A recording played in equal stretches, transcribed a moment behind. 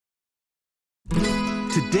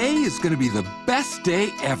Today is gonna be the best day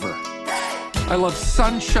ever. I love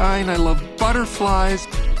sunshine, I love butterflies,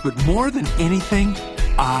 but more than anything,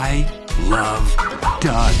 I love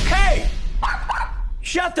Doug. Hey!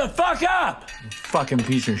 Shut the fuck up! You fucking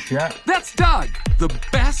piece of shit. That's Doug, the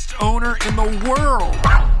best owner in the world.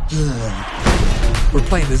 We're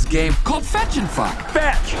playing this game called Fetch and Fuck.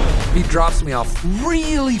 Fetch! He drops me off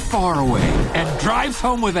really far away and drives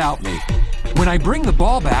home without me. When I bring the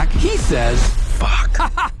ball back, he says, fuck.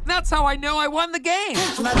 That's how I know I won the game.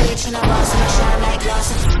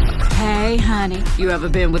 Hey, honey, you ever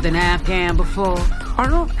been with an Afghan before? I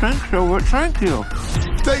don't think so, but thank you.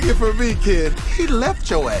 Take it from me, kid. He left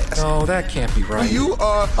your ass. Oh, that can't be right. You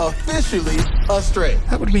are officially a stray.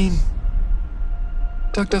 That would mean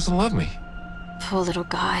Doug doesn't love me. Poor little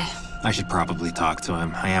guy. I should probably talk to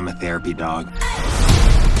him. I am a therapy dog.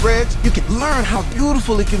 Reg, you can learn how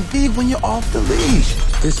beautiful it can be when you're off the leash.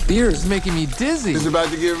 This beer is making me dizzy. It's about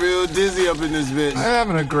to get real dizzy up in this bitch. I'm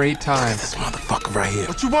having a great time. This motherfucker right here.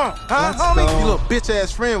 What you want? Huh, Let's homie? go. You little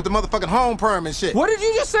bitch-ass friend with the motherfucking home perm and shit. What did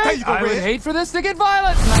you just say? There you go, I would Reg. hate for this to get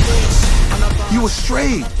violent. You a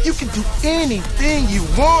stray. You can do anything you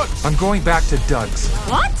want. I'm going back to Doug's.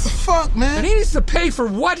 What? Fuck, man. And he needs to pay for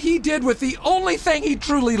what he did with the only thing he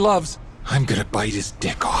truly loves. I'm gonna bite his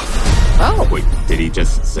dick off. Oh. Wait, did he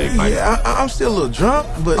just say bye? Yeah, I'm still a little drunk,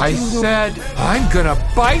 but... I said I'm gonna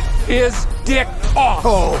bite his dick off.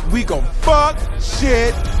 Oh, we gon' fuck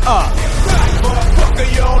shit up.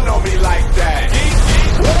 Motherfucker, you don't know me like that.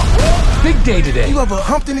 Big day today. You ever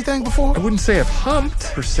humped anything before? I wouldn't say I've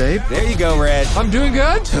humped, per se. There you go, Red. I'm doing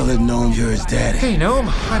good. Tell him, Gnome, you're his daddy. Hey, Gnome,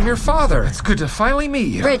 I'm your father. It's good to finally meet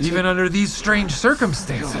you. Reggie. Even under these strange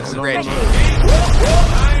circumstances. Reggie.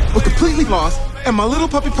 We're completely lost, and my little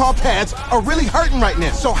puppy paw pads are really hurting right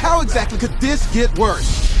now. So how exactly could this get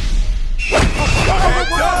worse?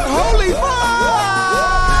 Holy fuck!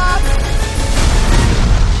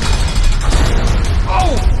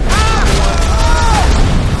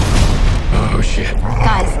 Oh, shit.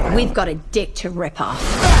 Guys, we've got a dick to rip off.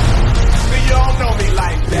 You don't know me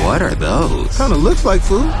like that. What are those? Kinda looks like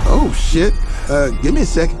food. Oh, shit. Give me a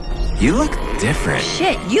second. You look different.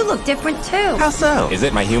 Shit, you look different too. How so? Is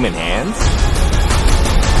it my human hands?